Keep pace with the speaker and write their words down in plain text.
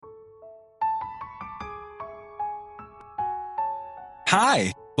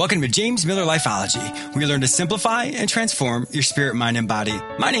Hi, welcome to James Miller Lifeology, where you learn to simplify and transform your spirit, mind, and body.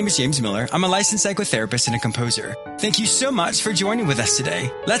 My name is James Miller. I'm a licensed psychotherapist and a composer. Thank you so much for joining with us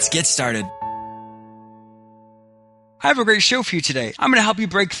today. Let's get started. I have a great show for you today. I'm going to help you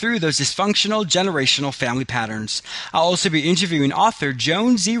break through those dysfunctional generational family patterns. I'll also be interviewing author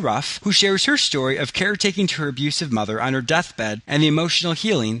Joan Z. Ruff, who shares her story of caretaking to her abusive mother on her deathbed and the emotional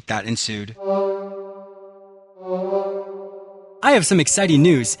healing that ensued. I have some exciting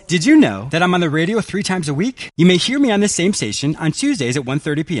news. Did you know that I'm on the radio 3 times a week? You may hear me on this same station on Tuesdays at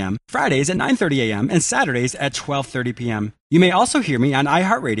 1:30 p.m., Fridays at 9:30 a.m., and Saturdays at 12:30 p.m. You may also hear me on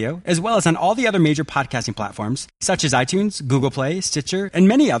iHeartRadio, as well as on all the other major podcasting platforms, such as iTunes, Google Play, Stitcher, and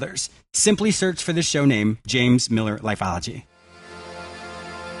many others. Simply search for the show name, James Miller Lifeology.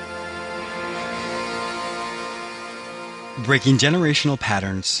 Breaking generational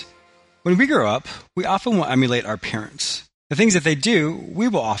patterns. When we grow up, we often will emulate our parents. The things that they do, we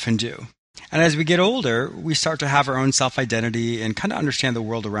will often do. And as we get older, we start to have our own self-identity and kind of understand the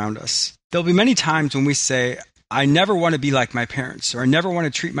world around us. There'll be many times when we say, I never want to be like my parents, or I never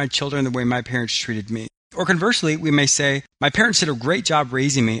want to treat my children the way my parents treated me. Or conversely, we may say, my parents did a great job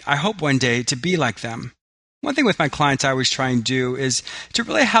raising me. I hope one day to be like them. One thing with my clients I always try and do is to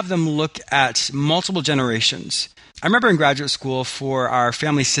really have them look at multiple generations. I remember in graduate school for our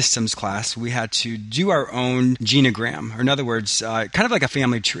family systems class, we had to do our own genogram, or in other words, kind of like a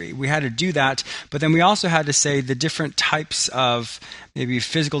family tree. We had to do that, but then we also had to say the different types of maybe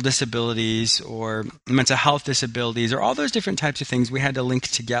physical disabilities or mental health disabilities or all those different types of things we had to link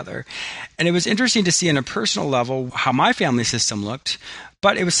together. And it was interesting to see on a personal level how my family system looked.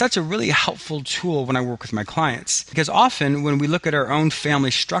 But it was such a really helpful tool when I work with my clients. Because often when we look at our own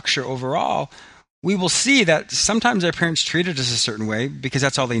family structure overall, we will see that sometimes our parents treated us a certain way because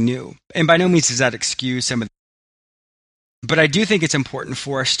that's all they knew. And by no means does that excuse some of But I do think it's important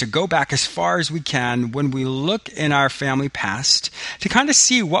for us to go back as far as we can when we look in our family past to kind of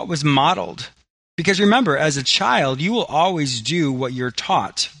see what was modeled. Because remember, as a child, you will always do what you're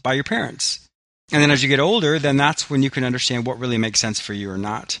taught by your parents. And then as you get older, then that's when you can understand what really makes sense for you or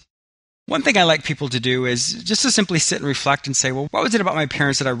not. One thing I like people to do is just to simply sit and reflect and say, well, what was it about my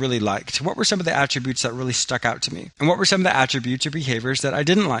parents that I really liked? What were some of the attributes that really stuck out to me? And what were some of the attributes or behaviors that I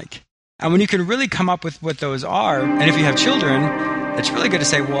didn't like? And when you can really come up with what those are, and if you have children, it's really good to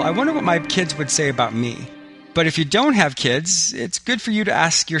say, well, I wonder what my kids would say about me. But if you don't have kids, it's good for you to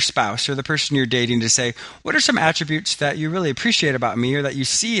ask your spouse or the person you're dating to say, what are some attributes that you really appreciate about me or that you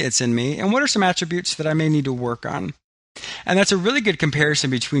see it's in me? And what are some attributes that I may need to work on? And that's a really good comparison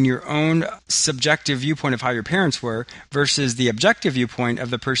between your own subjective viewpoint of how your parents were versus the objective viewpoint of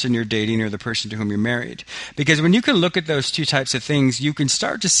the person you're dating or the person to whom you're married. Because when you can look at those two types of things, you can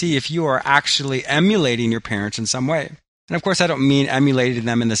start to see if you are actually emulating your parents in some way. And of course, I don't mean emulating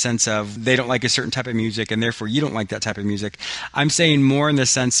them in the sense of they don't like a certain type of music and therefore you don't like that type of music. I'm saying more in the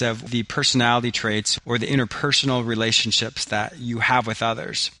sense of the personality traits or the interpersonal relationships that you have with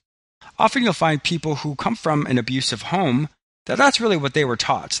others. Often you'll find people who come from an abusive home that's really what they were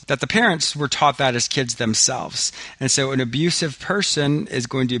taught, that the parents were taught that as kids themselves. And so an abusive person is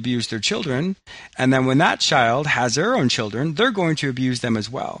going to abuse their children, and then when that child has their own children, they're going to abuse them as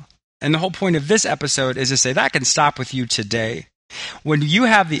well. And the whole point of this episode is to say that can stop with you today. When you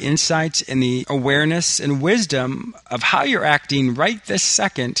have the insight and the awareness and wisdom of how you're acting right this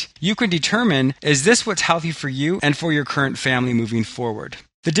second, you can determine, is this what's healthy for you and for your current family moving forward?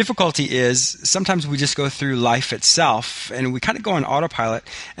 The difficulty is sometimes we just go through life itself and we kind of go on autopilot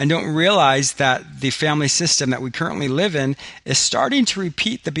and don't realize that the family system that we currently live in is starting to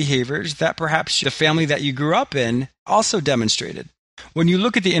repeat the behaviors that perhaps the family that you grew up in also demonstrated. When you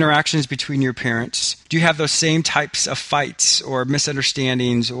look at the interactions between your parents, do you have those same types of fights or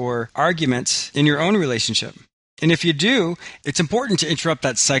misunderstandings or arguments in your own relationship? And if you do, it's important to interrupt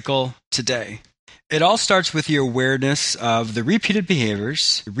that cycle today. It all starts with your awareness of the repeated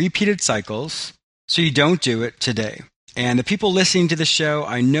behaviors, repeated cycles, so you don't do it today. And the people listening to the show,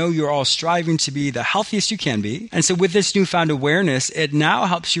 I know you're all striving to be the healthiest you can be. And so with this newfound awareness, it now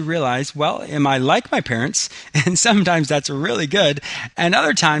helps you realize, well, am I like my parents? And sometimes that's really good. And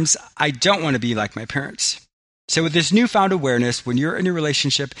other times, I don't want to be like my parents. So with this newfound awareness, when you're in a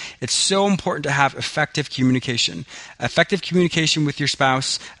relationship, it's so important to have effective communication. Effective communication with your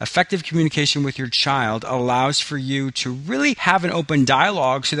spouse, effective communication with your child allows for you to really have an open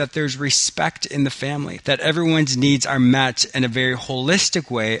dialogue so that there's respect in the family, that everyone's needs are met in a very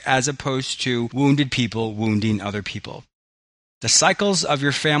holistic way as opposed to wounded people wounding other people. The cycles of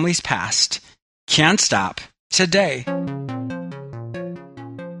your family's past can stop today.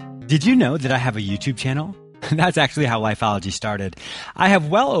 Did you know that I have a YouTube channel? That's actually how Lifeology started. I have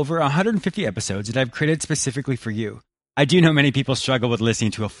well over 150 episodes that I've created specifically for you. I do know many people struggle with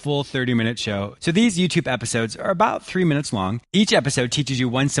listening to a full 30-minute show, so these YouTube episodes are about 3 minutes long. Each episode teaches you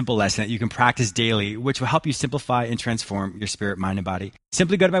one simple lesson that you can practice daily, which will help you simplify and transform your spirit, mind, and body.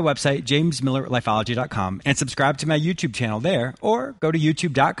 Simply go to my website, jamesmillerlifeology.com, and subscribe to my YouTube channel there, or go to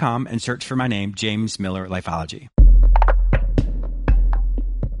youtube.com and search for my name, James Miller Lifeology.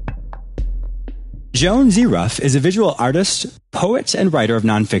 Joan Z. Ruff is a visual artist, poet, and writer of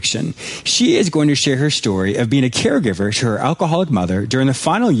nonfiction. She is going to share her story of being a caregiver to her alcoholic mother during the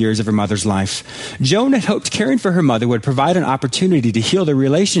final years of her mother's life. Joan had hoped caring for her mother would provide an opportunity to heal their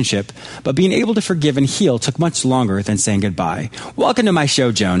relationship, but being able to forgive and heal took much longer than saying goodbye. Welcome to my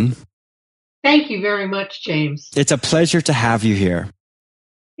show, Joan. Thank you very much, James. It's a pleasure to have you here.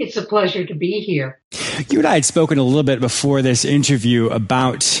 It's a pleasure to be here. You and I had spoken a little bit before this interview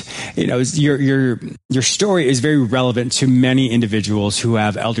about, your story is very relevant to many individuals who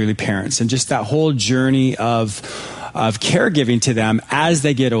have elderly parents, and just that whole journey of caregiving to them as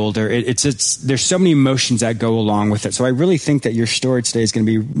they get older. There's so many emotions that go along with it. So I really think that your story today is going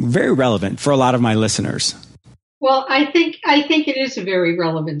to be very relevant for a lot of my listeners. Well, I think it is a very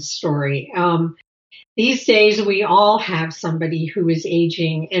relevant story. These days, we all have somebody who is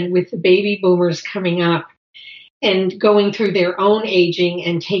aging, and with the baby boomers coming up and going through their own aging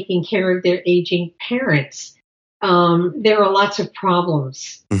and taking care of their aging parents, there are lots of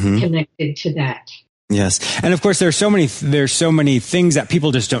problems connected to that. Yes. And of course, there's so many things that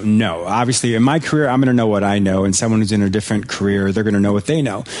people just don't know. Obviously, in my career, I'm going to know what I know, and someone who's in a different career, they're going to know what they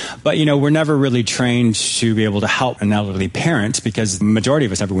know. But, we're never really trained to be able to help an elderly parent, because the majority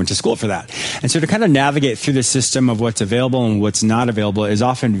of us never went to school for that. And so to kind of navigate through the system of what's available and what's not available is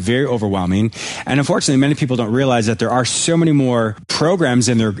often very overwhelming. And unfortunately, many people don't realize that there are so many more programs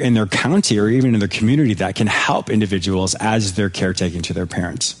in their county or even in their community that can help individuals as they're caretaking to their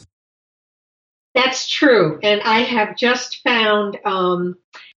parents. That's true. And I have just found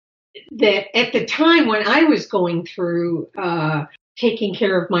that at the time when I was going through taking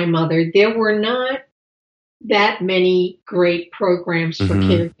care of my mother, there were not that many great programs for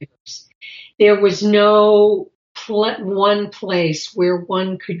caregivers. There was no one place where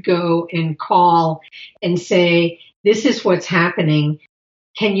one could go and call and say, this is what's happening.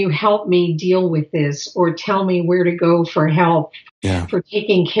 Can you help me deal with this, or tell me where to go for help for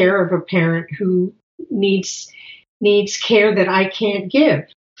taking care of a parent who needs care that I can't give?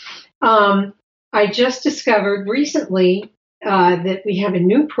 I just discovered recently that we have a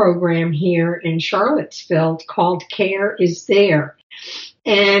new program here in Charlottesville called Care is There.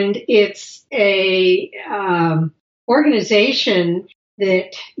 And it's a organization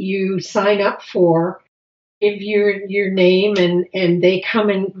that you sign up for, give your name, and they come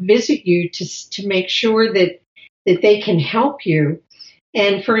and visit you to make sure that they can help you.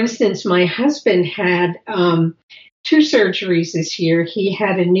 And for instance, my husband had 2 surgeries this year. He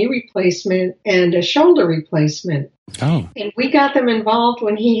had a knee replacement and a shoulder replacement. Oh. And we got them involved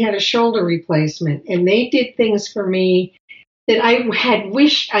when he had a shoulder replacement. And they did things for me that I had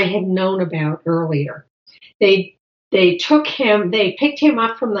wished I had known about earlier. They picked him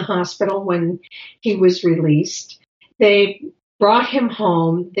up from the hospital when he was released. They brought him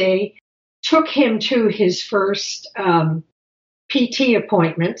home. They took him to his first PT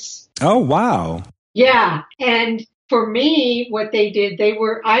appointments. Oh, wow. Yeah. And for me, what they did,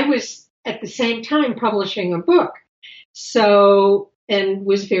 I was at the same time publishing a book. And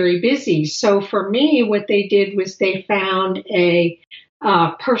was very busy. So for me, what they did was they found a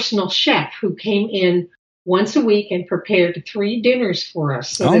personal chef who came in once a week and prepared 3 dinners for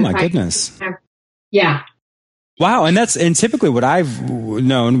us. So my goodness. Yeah. Wow. And typically what I've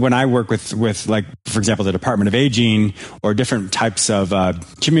known when I work with like, for example, the Department of Aging or different types of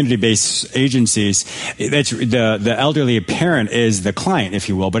community-based agencies, that's the elderly parent is the client, if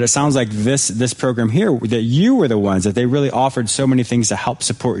you will. But it sounds like this program here, that you were the ones that they really offered so many things to help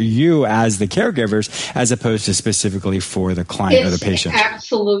support you as the caregivers, as opposed to specifically for the client or the patient.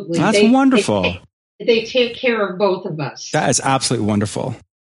 Absolutely. That's wonderful. They take care of both of us. That is absolutely wonderful.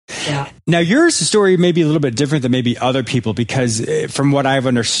 Yeah. Now, your story may be a little bit different than maybe other people, because from what I've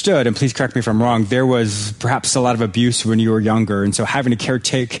understood, and please correct me if I'm wrong, there was perhaps a lot of abuse when you were younger. And so having to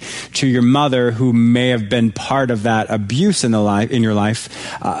caretake to your mother, who may have been part of that abuse in your life,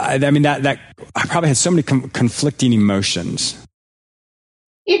 that probably had so many conflicting emotions.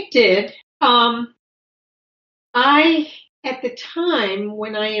 It did. At the time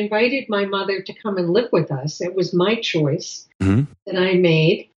when I invited my mother to come and live with us, it was my choice that I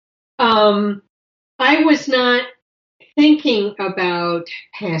made. I was not thinking about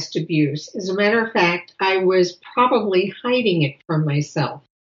past abuse. As a matter of fact, I was probably hiding it from myself.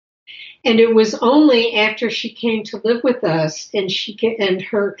 And it was only after she came to live with us and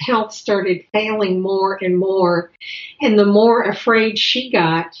her health started failing more and more, and the more afraid she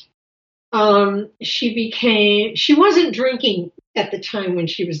got, she wasn't drinking at the time when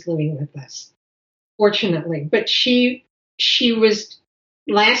she was living with us, fortunately, but she was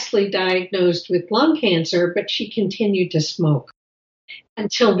lastly diagnosed with lung cancer, but she continued to smoke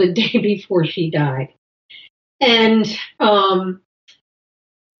until the day before she died. And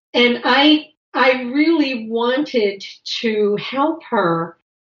I really wanted to help her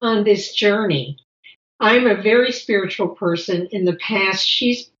on this journey. I'm a very spiritual person. In the past,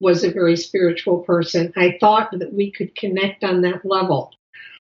 she was a very spiritual person. I thought that we could connect on that level.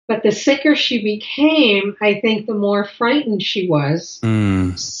 But the sicker she became, I think the more frightened she was,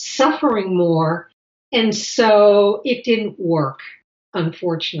 suffering more. And so it didn't work,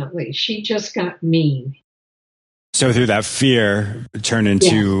 unfortunately. She just got mean. So through that fear, turned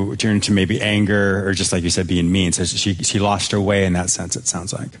into maybe anger, or just like you said, being mean. So she lost her way in that sense, it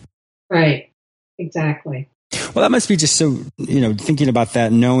sounds like. Right. Exactly. Well, that must be just so, thinking about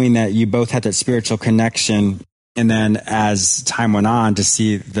that, knowing that you both had that spiritual connection. And then as time went on, to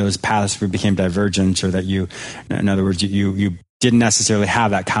see those paths became divergent, or that in other words, you didn't necessarily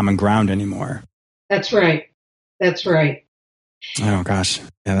have that common ground anymore. That's right. That's right. Oh, gosh.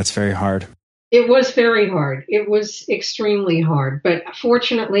 Yeah, that's very hard. It was very hard. It was extremely hard. But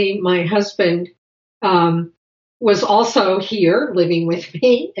fortunately, my husband was also here living with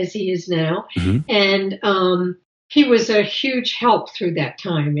me, as he is now. Mm-hmm. And he was a huge help through that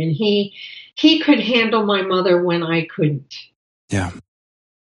time. And he could handle my mother when I couldn't. Yeah.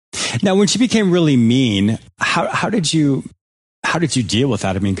 Now, when she became really mean, how did you deal with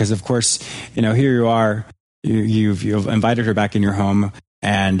that? I mean, because of course, here you are, you've invited her back in your home,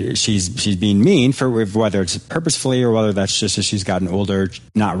 and she's being mean, for whether it's purposefully or whether that's just as she's gotten older,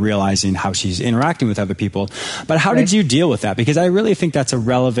 not realizing how she's interacting with other people. But how did you deal with that? Because I really think that's a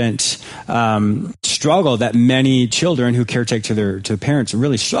relevant struggle that many children who caretake to their parents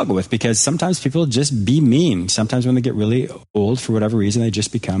really struggle with, because sometimes people just be mean. Sometimes when they get really old, for whatever reason, they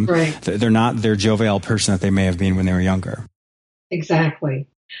just become, they're not their jovial person that they may have been when they were younger. Exactly.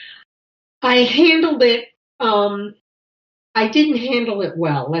 I handled it. I didn't handle it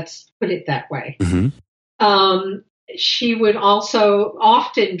well. Let's put it that way. Mm-hmm. She would also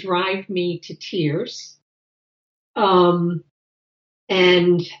often drive me to tears. And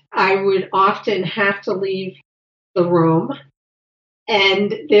I would often have to leave the room.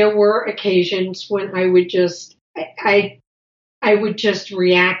 And there were occasions when I would just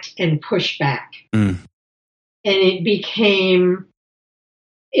react and push back. Mm. And it became,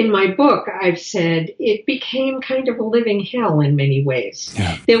 in my book, I've said, it became kind of a living hell in many ways.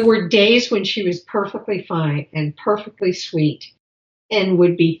 Yeah. There were days when she was perfectly fine and perfectly sweet and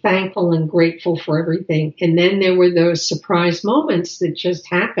would be thankful and grateful for everything. And then there were those surprise moments that just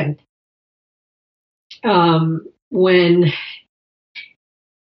happened. When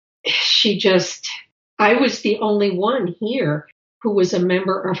I was the only one here who was a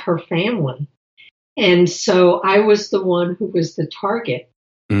member of her family. And so I was the one who was the target.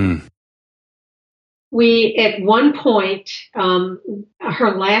 Mm. We, at one point,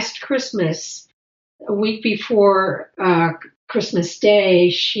 her last Christmas, a week before Christmas Day,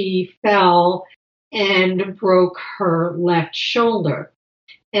 she fell and broke her left shoulder.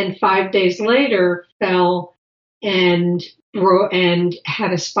 And 5 days later, fell and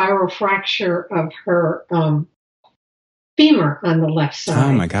had a spiral fracture of her femur on the left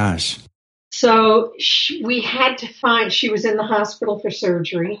side. Oh, my gosh. So we had to she was in the hospital for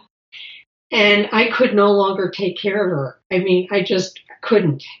surgery, and I could no longer take care of her. I mean, I just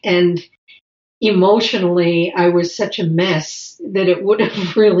couldn't. And emotionally, I was such a mess that it would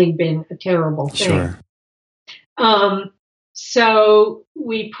have really been a terrible thing. Sure. So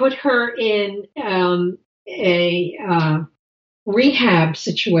we put her in a rehab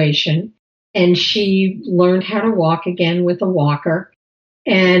situation, and she learned how to walk again with a walker.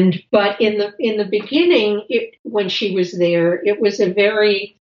 But in the beginning, when she was there, it was a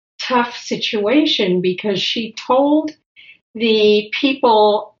very tough situation because she told the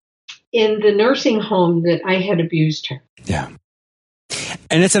people in the nursing home that I had abused her. Yeah.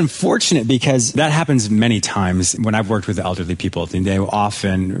 And it's unfortunate because that happens many times when I've worked with elderly people. They will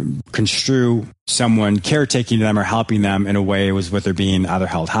often construe someone caretaking them or helping them in a way was what they're being either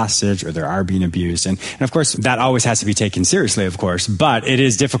held hostage or they are being abused. And of course, that always has to be taken seriously, of course, but it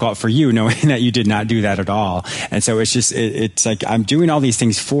is difficult for you knowing that you did not do that at all. And so it's just, it's like, I'm doing all these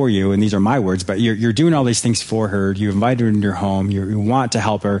things for you. And these are my words, but you're doing all these things for her. You invited her into your home. You want to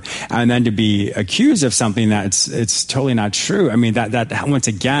help her. And then to be accused of something that it's totally not true. I mean, that once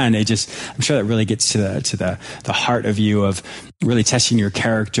again, I'm sure that really gets to the heart of you, of really testing your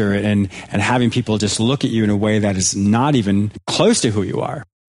character and having people just look at you in a way that is not even close to who you are.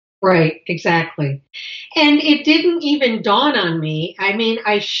 Right, exactly. And it didn't even dawn on me. I mean,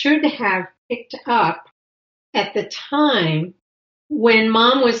 I should have picked up at the time when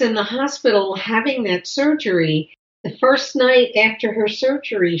Mom was in the hospital having that surgery. The first night after her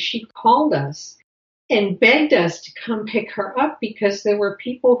surgery, she called us and begged us to come pick her up because there were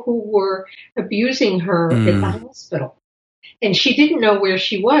people who were abusing her at the hospital. And she didn't know where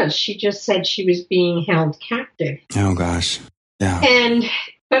she was. She just said she was being held captive. Oh, gosh. Yeah.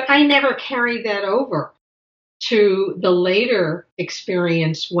 But I never carried that over to the later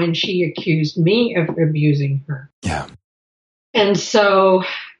experience when she accused me of abusing her. Yeah. And so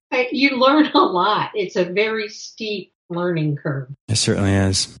you learn a lot. It's a very steep learning curve. It certainly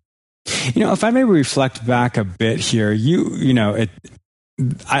is. If I may reflect back a bit here,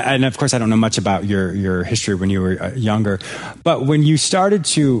 and of course, I don't know much about your history when you were younger, but when you started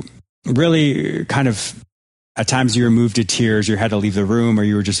to really kind of, at times you were moved to tears, you had to leave the room, or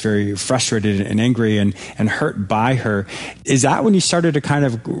you were just very frustrated and angry and hurt by her, is that when you started to kind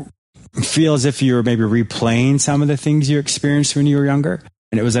of feel as if you were maybe replaying some of the things you experienced when you were younger?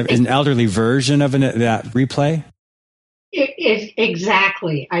 And it was an elderly version of that replay?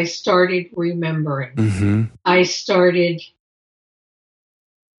 Exactly. I started remembering. Mm-hmm.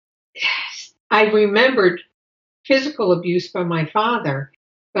 I remembered physical abuse by my father,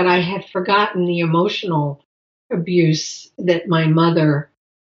 but I had forgotten the emotional abuse that my mother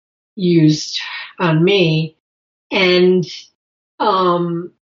used on me. And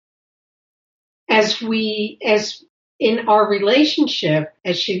as in our relationship,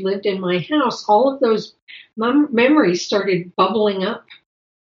 as she lived in my house, all of those memories started bubbling up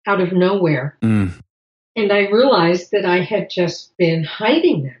out of nowhere. And I realized that I had just been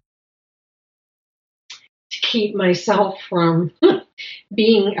hiding them to keep myself from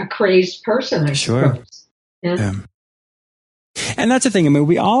being a crazed person, I suppose. Yeah. And that's the thing. I mean,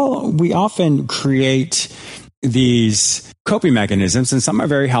 we often create these coping mechanisms, and some are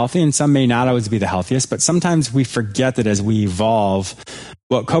very healthy and some may not always be the healthiest, but sometimes we forget that as we evolve,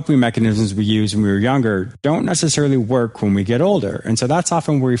 what coping mechanisms we use when we were younger don't necessarily work when we get older. And so that's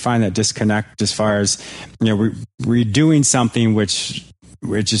often where we find that disconnect, as far as, we're doing something which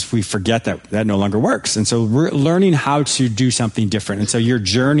just, we forget that no longer works. And so we're learning how to do something different. And so your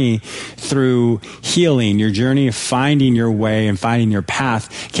journey through healing, your journey of finding your way and finding your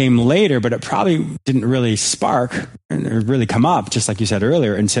path came later, but it probably didn't really spark and really come up, just like you said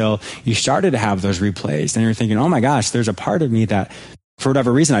earlier, until you started to have those replays. And you're thinking, oh my gosh, there's a part of me that for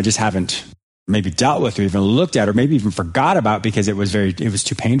whatever reason I just haven't maybe dealt with or even looked at or maybe even forgot about because it was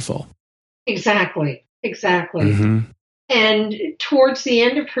too painful. Exactly. Mm-hmm. And towards the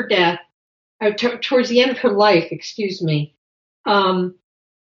end of her death, towards the end of her life, I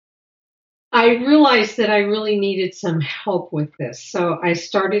realized that I really needed some help with this. So I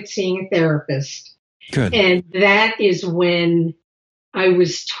started seeing a therapist. Good. And that is when I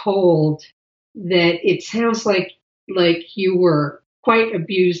was told that it sounds like you were quite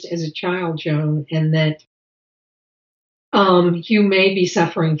abused as a child, Joan, and that you may be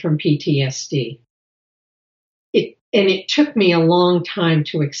suffering from PTSD. And it took me a long time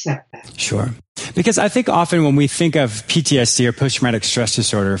to accept that. Sure. Because I think often when we think of PTSD or post-traumatic stress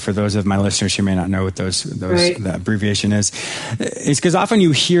disorder, for those of my listeners who may not know what that abbreviation is, it's because often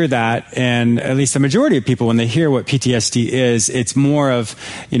you hear that, and at least the majority of people, when they hear what PTSD is, it's more of,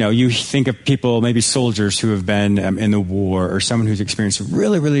 you think of people, maybe soldiers who have been in the war, or someone who's experienced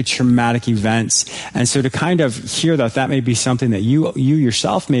really, really traumatic events. And so to kind of hear that may be something that you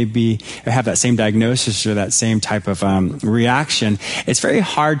yourself may have that same diagnosis or that same type of reaction, it's very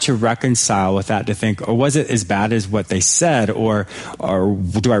hard to reconcile with that, to think, or was it as bad as what they said, or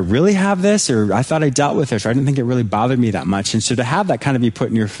do I really have this, or I thought I dealt with this, or I didn't think it really bothered me that much. And so to have that kind of be put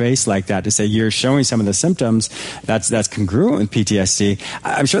in your face like that, to say you're showing some of the symptoms that's congruent with PTSD,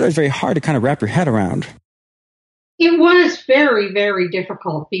 I'm sure that's very hard to kind of wrap your head around. It was very, very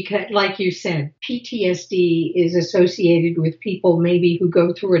difficult because, like you said, PTSD is associated with people maybe who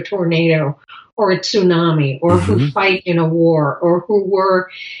go through a tornado or a tsunami, or who fight in a war, or who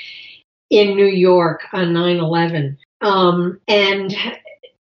were in New York on 9/11. And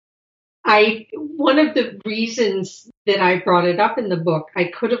one of the reasons that I brought it up in the book, I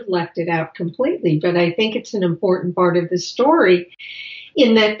could have left it out completely, but I think it's an important part of the story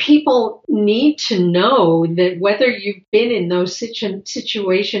in that people need to know that whether you've been in those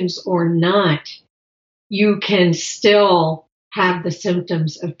situations or not, you can still have the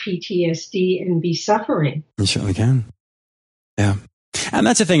symptoms of PTSD and be suffering. You certainly can. Yeah. And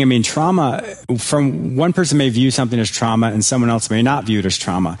that's the thing. I mean, trauma, from one person may view something as trauma and someone else may not view it as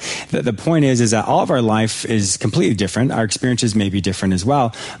trauma. The point is that all of our life is completely different. Our experiences may be different as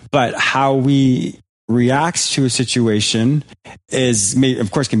well, but how we react to a situation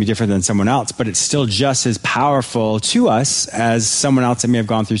of course, can be different than someone else, but it's still just as powerful to us as someone else that may have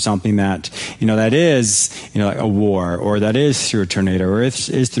gone through something that, that is, like a war, or that is through a tornado, or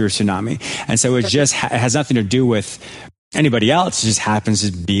is through a tsunami. And so it just has nothing to do with anybody else. It just happens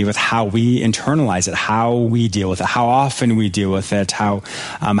to be with how we internalize it, how we deal with it, how often we deal with it, how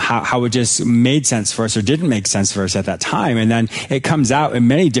it just made sense for us or didn't make sense for us at that time. And then it comes out in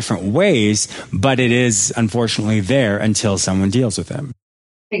many different ways, but it is unfortunately there until someone deals with it.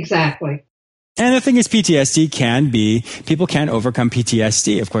 Exactly. And the thing is, people can overcome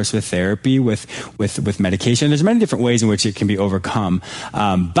PTSD, of course, with therapy, with medication. There's many different ways in which it can be overcome.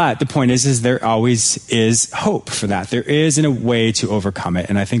 But the point is there always is hope for that. There is a way to overcome it.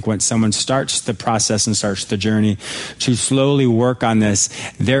 And I think when someone starts the process and starts the journey to slowly work on this,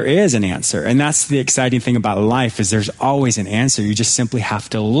 there is an answer. And that's the exciting thing about life, is there's always an answer. You just simply have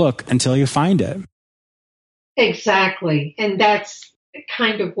to look until you find it. Exactly. And that's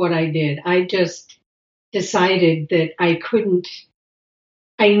kind of what I did. I just decided that I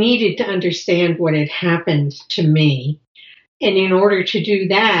needed to understand what had happened to me. And in order to do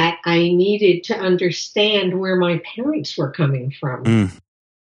that, I needed to understand where my parents were coming from.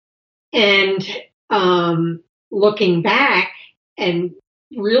 And looking back and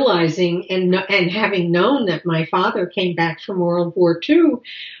realizing and having known that my father came back from World War II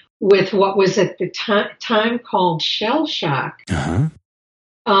with what was at the time called shell shock,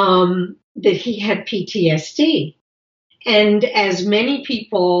 that he had PTSD. And as many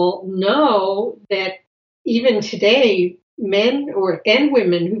people know, that even today, men and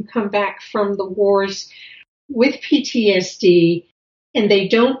women who come back from the wars with PTSD and they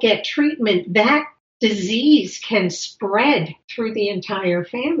don't get treatment, that disease can spread through the entire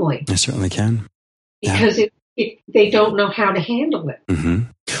family. It certainly can. Because they don't know how to handle it. Mm-hmm.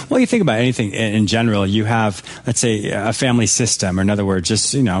 Well, you think about anything in general, you have, let's say, a family system, or in other words,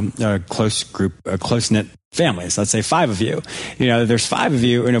 just, a close group, a close-knit families. Let's say 5 of you. There's 5 of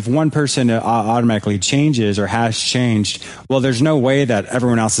you, and if one person automatically changes or has changed, well, there's no way that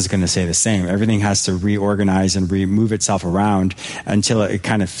everyone else is going to say the same. Everything has to reorganize and move itself around until it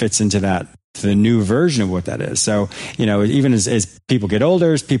kind of fits into the new version of what that is. So, even as people get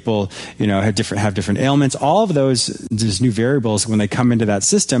older, as people, have different ailments, all of those new variables, when they come into that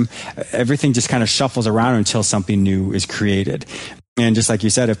system, everything just kind of shuffles around until something new is created. And just like you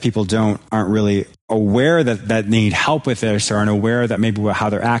said, if people aren't really aware that they need help with this, or aren't aware that maybe how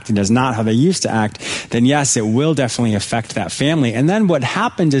they're acting is not how they used to act, then yes, it will definitely affect that family. And then what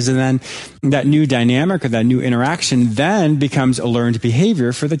happens is then that new dynamic or that new interaction then becomes a learned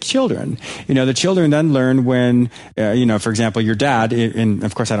behavior for the children. The children then learn when, for example, your dad, and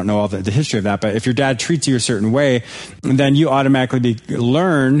of course I don't know all the history of that, but if your dad treats you a certain way, then you automatically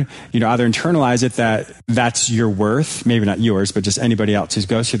learn, either internalize it that that's your worth, maybe not yours, but just anybody else who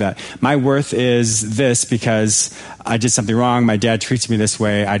goes through that. My worth is this because I did something wrong. My dad treats me this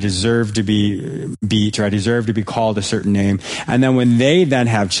way. I deserve to be beat, or I deserve to be called a certain name. And then when they then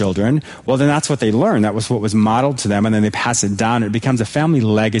have children, well, then that's what they learn. That was what was modeled to them. And then they pass it down. It becomes a family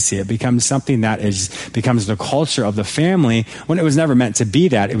legacy. It becomes something that becomes the culture of the family, when it was never meant to be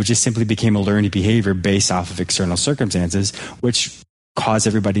that. It just simply became a learned behavior based off of external circumstances, which caused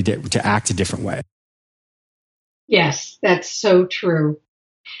everybody to act a different way. Yes, that's so true.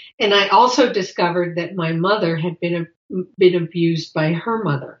 And I also discovered that my mother had been abused by her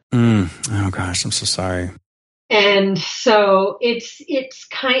mother. Oh gosh, I'm so sorry. And so it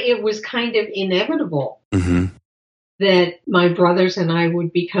was kind of inevitable that my brothers and I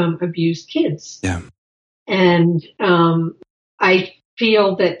would become abused kids. Yeah. And I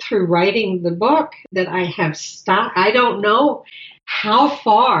feel that through writing the book that I have stopped. I don't know how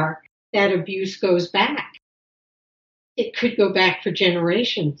far that abuse goes back. It could go back for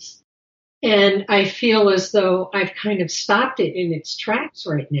generations. And I feel as though I've kind of stopped it in its tracks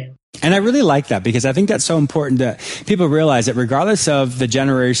right now. And I really like that because I think that's so important that people realize that regardless of the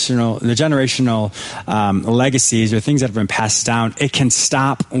generational legacies or things that have been passed down, it can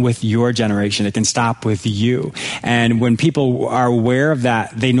stop with your generation. It can stop with you. And when people are aware of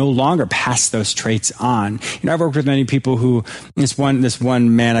that, they no longer pass those traits on. I've worked with many people who, this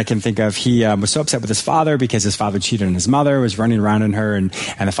one man I can think of, he was so upset with his father because his father cheated on his mother, was running around on her, and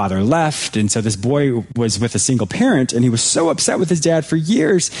the father left. And so this boy was with a single parent, and he was so upset with his dad for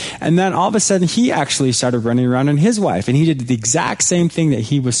years. And then all of a sudden, he actually started running around on his wife, and he did the exact same thing that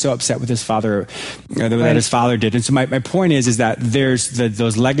he was so upset with his father, that his father did. And so my point is that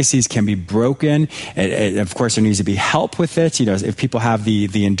those legacies can be broken. Of course, there needs to be help with it. If people have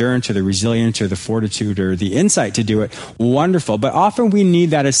the endurance or the resilience or the fortitude or the insight to do it, wonderful. But often we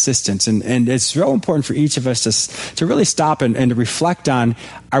need that assistance, and it's so important for each of us to really stop and to reflect on: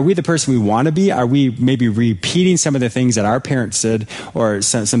 are we the person we want to be? Are we maybe repeating some of the things that our parents did, or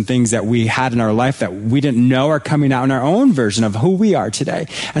some things that we had in our life that we didn't know are coming out in our own version of who we are today?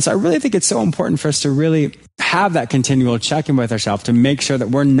 And so I really think it's so important for us to really have that continual check-in with ourselves to make sure that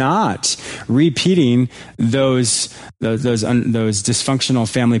we're not repeating those dysfunctional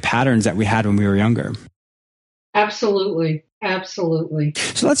family patterns that we had when we were younger. Absolutely. Absolutely.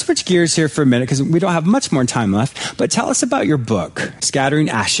 So let's switch gears here for a minute because we don't have much more time left. But tell us about your book, Scattering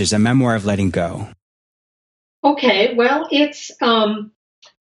Ashes, a memoir of letting go. Okay. Well, it's a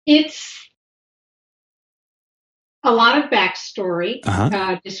lot of backstory,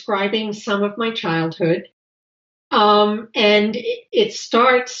 describing some of my childhood. And it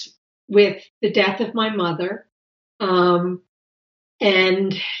starts with the death of my mother, and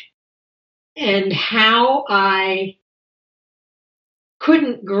how I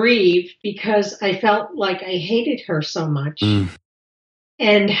couldn't grieve because I felt like I hated her so much,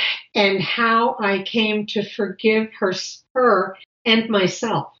 and how I came to forgive her and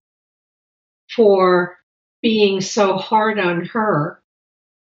myself for being so hard on her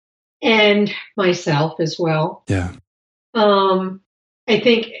and myself as well. Yeah. I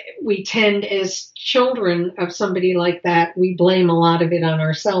think we tend, as children of somebody like that, we blame a lot of it on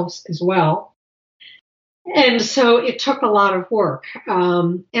ourselves as well. And so it took a lot of work.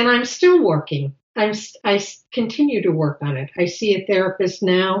 And I'm still working. I continue to work on it. I see a therapist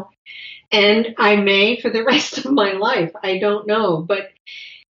now, and I may for the rest of my life. I don't know. But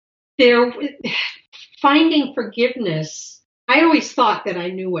finding forgiveness, I always thought that I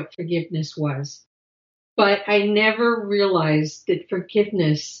knew what forgiveness was, but I never realized that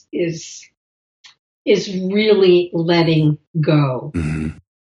forgiveness is really letting go,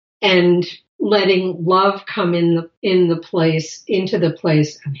 and letting love come into the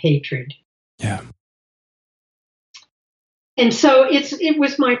place of hatred. Yeah. And so it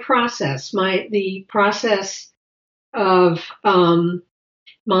was my process, the process of,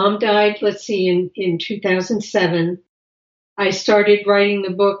 Mom died, let's see, in 2007. I started writing the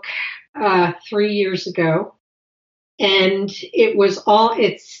book 3 years ago, and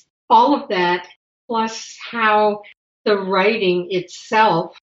it's all of that, plus how the writing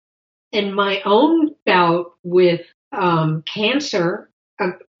itself and my own bout with cancer.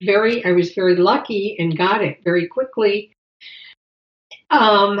 I was very lucky and got it very quickly.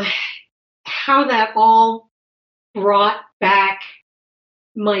 How that all brought back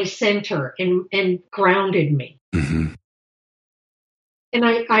my center and grounded me. And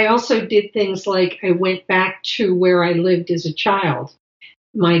I also did things like I went back to where I lived as a child.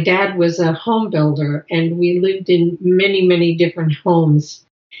 My dad was a home builder, and we lived in many, many different homes.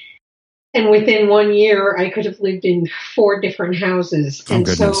 And within 1 year, I could have lived in 4 different houses. Oh,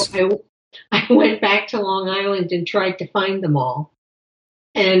 goodness. So I went back to Long Island and tried to find them all,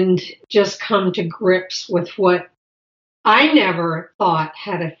 and just come to grips with what I never thought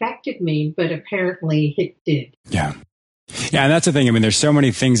had affected me, but apparently it did. Yeah. Yeah, and that's the thing. I mean, there's so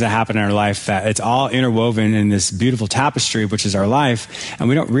many things that happen in our life that it's all interwoven in this beautiful tapestry, which is our life. And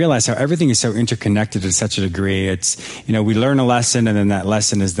we don't realize how everything is so interconnected to such a degree. It's, we learn a lesson, and then that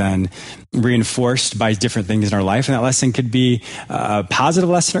lesson is then reinforced by different things in our life. And that lesson could be a positive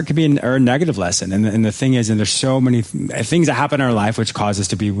lesson, or it could be a negative lesson. And the thing is, and there's so many things that happen in our life which cause us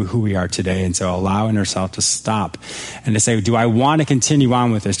to be who we are today. And so allowing ourselves to stop and to say, do I want to continue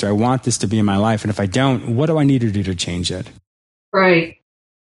on with this? Do I want this to be in my life? And if I don't, what do I need to do to change it? Right.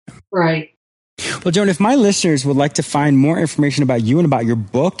 Well, Joan, if my listeners would like to find more information about you and about your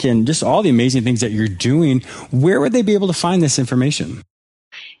book and just all the amazing things that you're doing, where would they be able to find this information?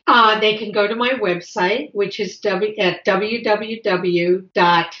 They can go to my website, which is at www.joanz,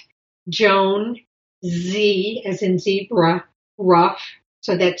 as in zebra,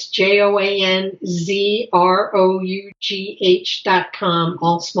 So that's JOANZROUGH.com,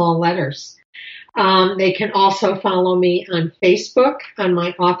 all small letters. They can also follow me on Facebook on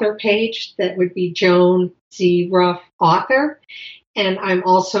my author page. That would be Joan Z. Ruff Author. And I'm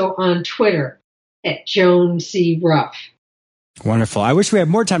also on Twitter at Joan Z. Ruff. Wonderful. I wish we had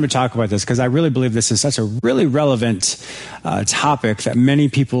more time to talk about this because I really believe this is such a really relevant topic that many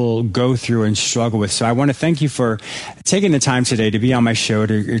people go through and struggle with. So I want to thank you for taking the time today to be on my show,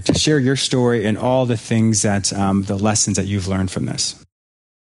 to share your story and all the things that, the lessons that you've learned from this.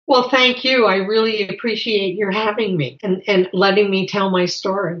 Well, thank you. I really appreciate your having me and letting me tell my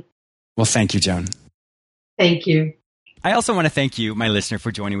story. Well, thank you, Joan. Thank you. I also want to thank you, my listener,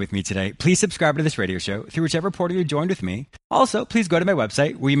 for joining with me today. Please subscribe to this radio show through whichever portal you joined with me. Also, please go to my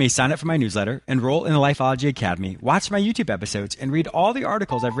website where you may sign up for my newsletter, enroll in the Lifeology Academy, watch my YouTube episodes, and read all the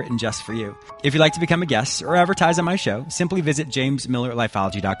articles I've written just for you. If you'd like to become a guest or advertise on my show, simply visit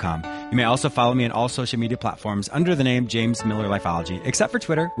jamesmillerlifeology.com. You may also follow me on all social media platforms under the name James Miller Lifeology, except for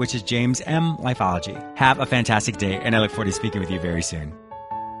Twitter, which is James M. Lifeology. Have a fantastic day, and I look forward to speaking with you very soon.